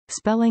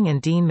Spelling and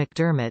Dean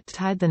McDermott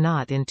tied the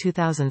knot in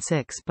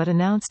 2006 but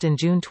announced in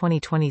June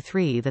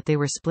 2023 that they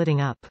were splitting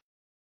up.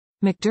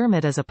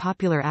 McDermott is a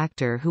popular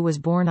actor who was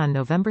born on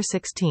November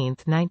 16,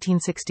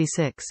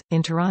 1966,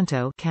 in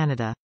Toronto,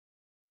 Canada.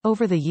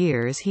 Over the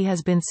years he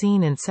has been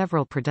seen in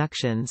several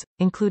productions,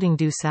 including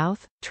Due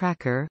South,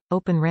 Tracker,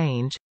 Open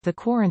Range, The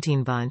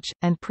Quarantine Bunch,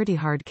 and Pretty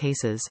Hard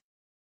Cases.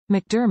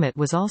 McDermott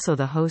was also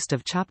the host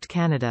of Chopped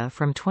Canada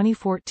from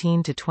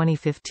 2014 to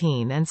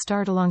 2015 and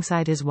starred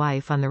alongside his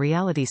wife on the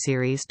reality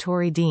series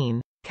Tori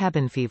Dean,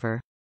 Cabin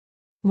Fever.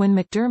 When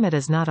McDermott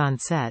is not on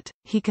set,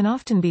 he can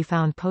often be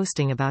found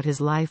posting about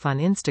his life on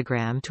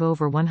Instagram to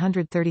over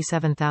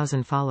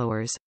 137,000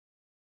 followers.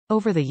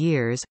 Over the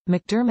years,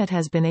 McDermott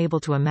has been able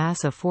to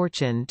amass a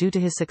fortune due to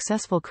his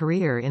successful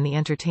career in the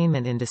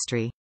entertainment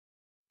industry.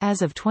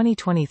 As of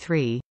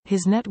 2023,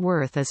 his net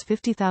worth is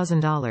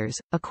 $50,000,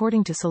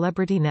 according to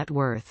Celebrity Net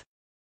Worth.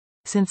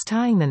 Since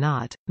tying the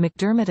knot,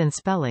 McDermott and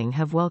Spelling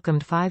have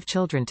welcomed 5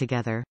 children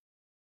together.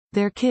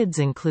 Their kids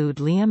include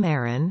Liam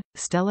Aaron,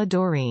 Stella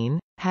Doreen,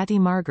 Hattie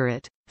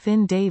Margaret,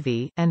 Finn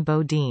Davey, and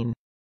Bo Dean.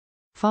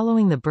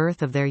 Following the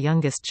birth of their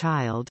youngest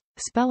child,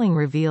 Spelling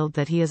revealed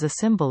that he is a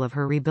symbol of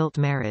her rebuilt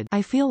marriage.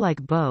 I feel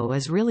like Bo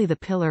is really the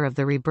pillar of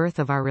the rebirth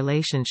of our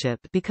relationship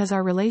because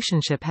our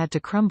relationship had to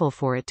crumble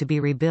for it to be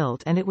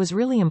rebuilt and it was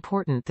really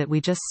important that we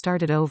just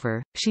started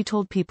over, she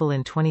told People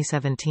in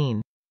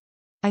 2017.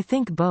 I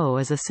think Bo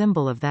is a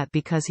symbol of that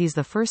because he's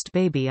the first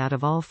baby out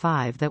of all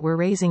 5 that we're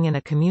raising in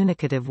a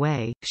communicative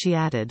way, she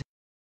added.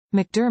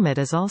 McDermott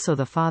is also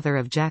the father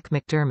of Jack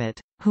McDermott,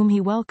 whom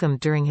he welcomed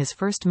during his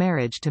first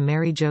marriage to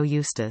Mary Jo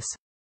Eustace.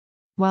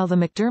 While the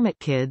McDermott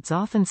kids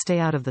often stay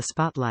out of the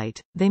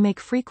spotlight, they make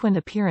frequent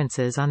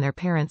appearances on their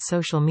parents'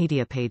 social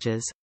media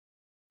pages.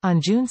 On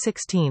June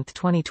 16,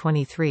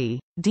 2023,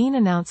 Dean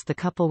announced the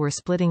couple were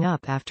splitting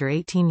up after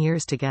 18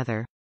 years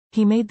together.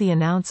 He made the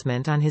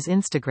announcement on his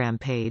Instagram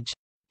page.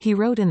 He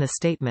wrote in the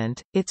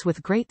statement, "It's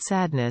with great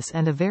sadness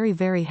and a very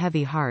very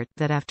heavy heart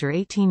that after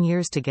 18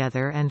 years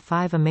together and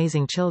 5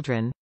 amazing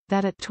children,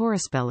 that at Tori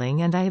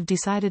Spelling and I have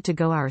decided to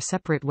go our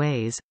separate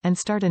ways, and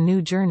start a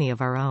new journey of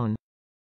our own.